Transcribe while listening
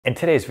In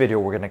today's video,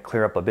 we're going to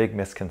clear up a big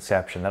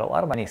misconception that a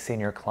lot of my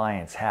senior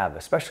clients have,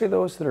 especially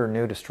those that are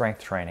new to strength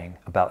training,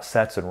 about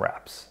sets and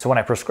reps. So when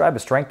I prescribe a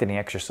strengthening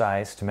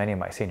exercise to many of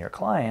my senior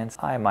clients,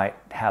 I might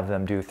have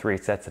them do 3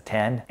 sets of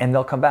 10, and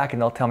they'll come back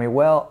and they'll tell me,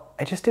 well,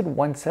 I just did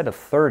 1 set of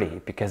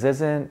 30, because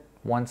isn't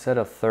 1 set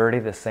of 30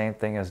 the same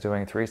thing as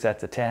doing 3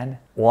 sets of 10?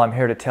 Well, I'm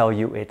here to tell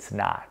you it's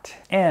not.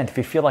 And if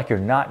you feel like you're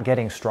not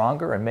getting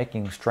stronger and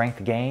making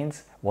strength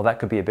gains, well, that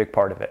could be a big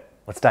part of it.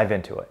 Let's dive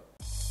into it.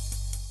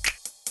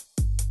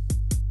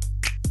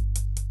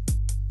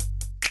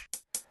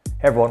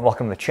 Hey everyone,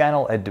 welcome to the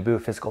channel. Ed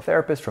DeBoo, physical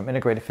therapist from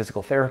Integrated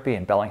Physical Therapy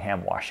in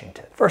Bellingham,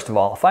 Washington. First of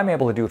all, if I'm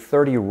able to do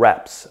 30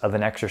 reps of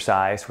an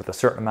exercise with a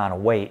certain amount of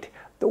weight,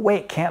 the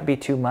weight can't be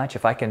too much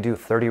if I can do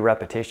 30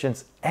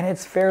 repetitions, and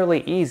it's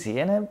fairly easy,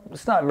 and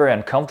it's not very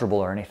uncomfortable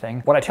or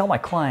anything. What I tell my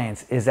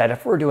clients is that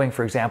if we're doing,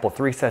 for example,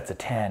 3 sets of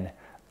 10,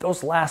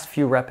 those last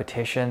few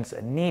repetitions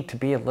need to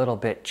be a little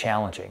bit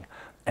challenging.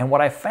 And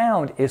what I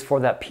found is for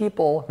that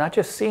people, not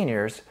just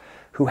seniors,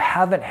 who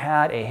haven't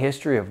had a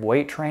history of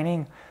weight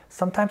training,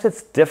 sometimes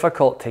it's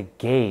difficult to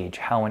gauge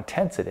how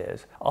intense it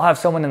is. I'll have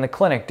someone in the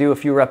clinic do a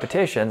few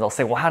repetitions. I'll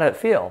say, well, how did it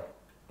feel?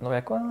 And they'll be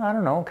like, well, I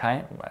don't know,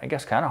 I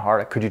guess kind of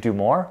hard. Could you do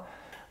more?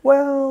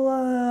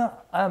 Well,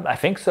 I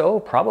think so,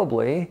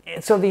 probably.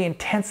 And so the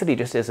intensity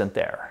just isn't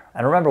there.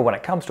 And remember, when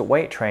it comes to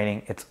weight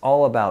training, it's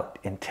all about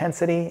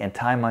intensity and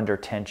time under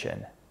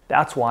tension.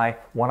 That's why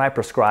when I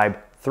prescribe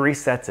 3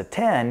 sets of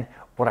 10,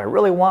 what I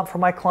really want for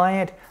my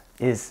client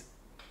is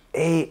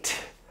 8,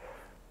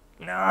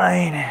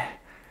 9,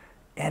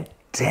 and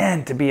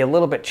 10 to be a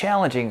little bit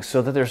challenging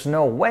so that there's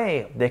no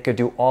way they could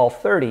do all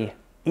 30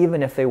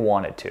 even if they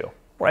wanted to.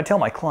 What I tell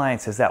my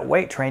clients is that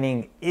weight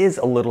training is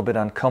a little bit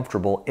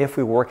uncomfortable if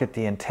we work at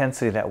the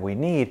intensity that we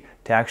need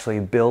to actually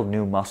build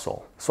new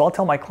muscle. So I'll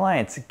tell my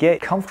clients, get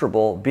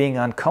comfortable being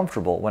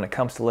uncomfortable when it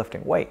comes to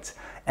lifting weights.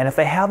 And if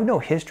they have no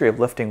history of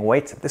lifting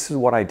weights, this is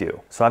what I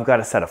do. So I've got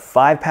a set of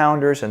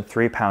 5-pounders and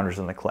 3-pounders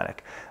in the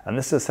clinic. And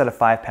this is a set of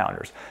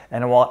 5-pounders.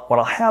 And what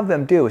I'll have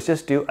them do is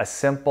just do a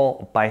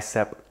simple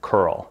bicep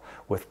curl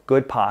with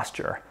good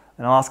posture.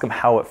 And I'll ask them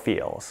how it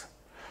feels.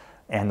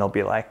 And they'll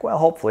be like, well,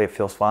 hopefully it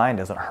feels fine,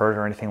 doesn't hurt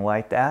or anything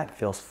like that. It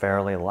feels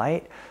fairly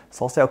light.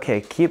 So I'll say,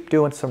 okay, keep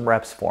doing some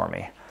reps for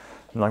me.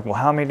 I'm like, well,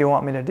 how many do you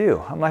want me to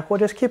do? I'm like, well,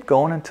 just keep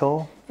going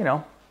until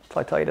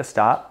I tell you to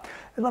stop.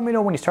 And let me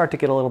know when you start to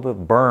get a little bit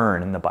of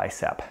burn in the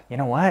bicep. You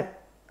know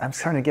what? I'm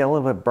starting to get a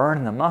little bit of burn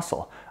in the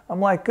muscle.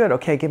 I'm like, good,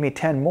 okay, give me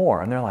 10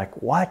 more. And they're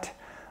like, what?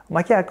 I'm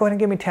like, yeah, go ahead and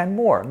give me 10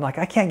 more. I'm like,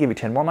 I can't give you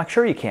 10 more. I'm like,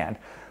 sure you can.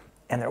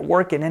 And they're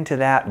working into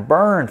that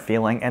burn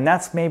feeling, and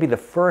that's maybe the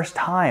first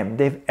time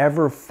they've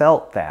ever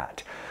felt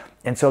that.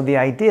 And so the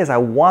idea is I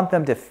want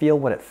them to feel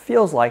what it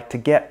feels like to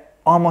get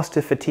almost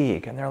to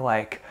fatigue. And they're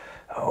like,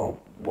 oh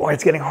boy,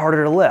 it's getting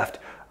harder to lift.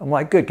 I'm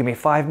like, good, give me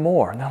 5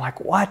 more. And they're like,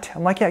 what?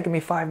 I'm like, yeah, give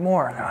me 5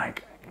 more. And they're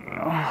like,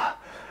 oh,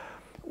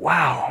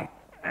 wow.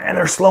 And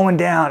they're slowing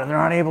down and they're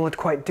not able to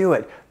quite do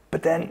it.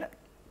 But then,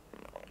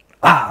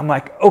 I'm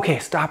like, okay,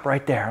 stop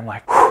right there. I'm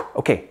like, whew,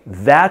 okay,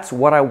 that's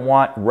what I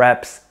want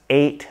reps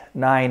 8,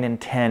 9,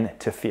 and 10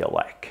 to feel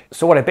like.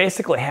 So what I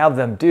basically have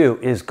them do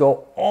is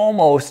go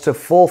almost to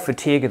full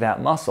fatigue of that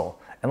muscle.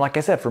 And like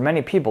I said, for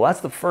many people, that's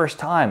the first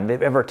time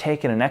they've ever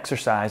taken an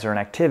exercise or an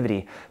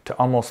activity to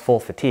almost full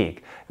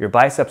fatigue. Your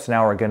biceps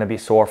now are going to be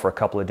sore for a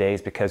couple of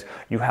days because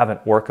you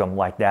haven't worked them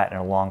like that in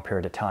a long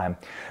period of time.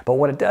 But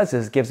what it does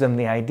is gives them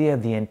the idea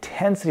of the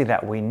intensity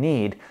that we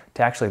need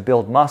to actually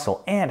build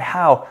muscle, and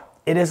how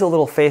it is a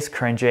little face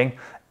cringing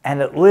and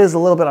it is a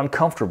little bit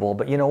uncomfortable,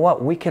 but you know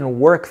what? We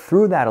can work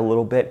through that a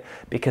little bit,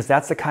 because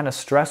that's the kind of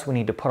stress we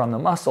need to put on the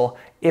muscle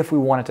if we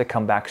want it to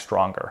come back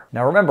stronger.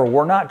 Now remember,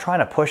 we're not trying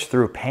to push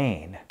through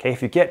pain. Okay,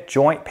 if you get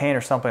joint pain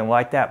or something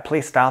like that,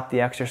 please stop the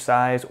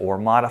exercise or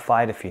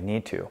modify it if you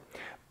need to.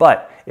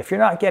 But if you're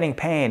not getting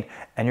pain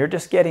and you're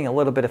just getting a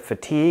little bit of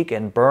fatigue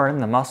and burn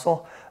in the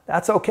muscle,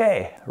 that's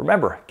okay.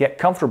 Remember, get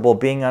comfortable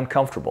being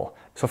uncomfortable.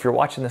 So if you're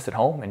watching this at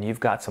home and you've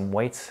got some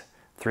weights,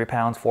 3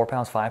 pounds, 4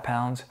 pounds, 5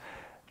 pounds,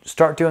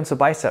 start doing some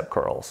bicep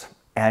curls,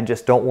 and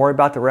just don't worry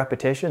about the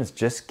repetitions.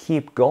 Just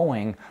keep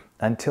going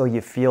until you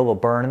feel the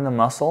burn in the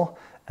muscle,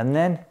 and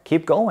then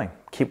keep going.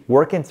 Keep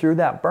working through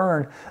that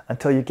burn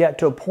until you get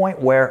to a point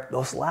where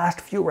those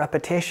last few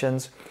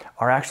repetitions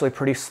are actually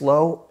pretty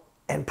slow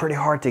and pretty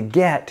hard to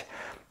get.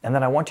 And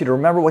then I want you to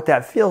remember what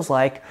that feels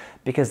like,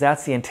 because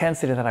that's the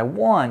intensity that I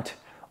want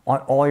on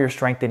all your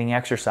strengthening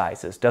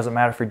exercises. Doesn't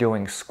matter if you're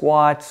doing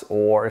squats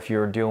or if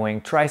you're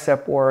doing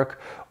tricep work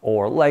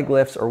or leg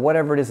lifts or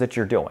whatever it is that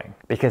you're doing,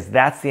 because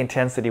that's the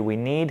intensity we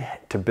need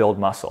to build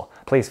muscle.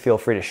 Please feel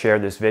free to share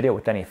this video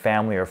with any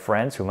family or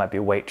friends who might be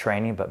weight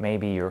training, but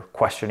maybe you're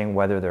questioning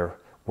whether they're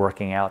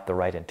working out the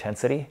right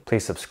intensity.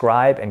 Please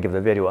subscribe and give the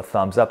video a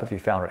thumbs up if you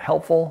found it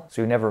helpful,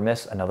 so you never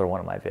miss another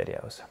one of my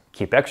videos.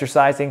 Keep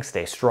exercising,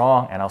 stay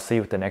strong, and I'll see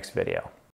you with the next video.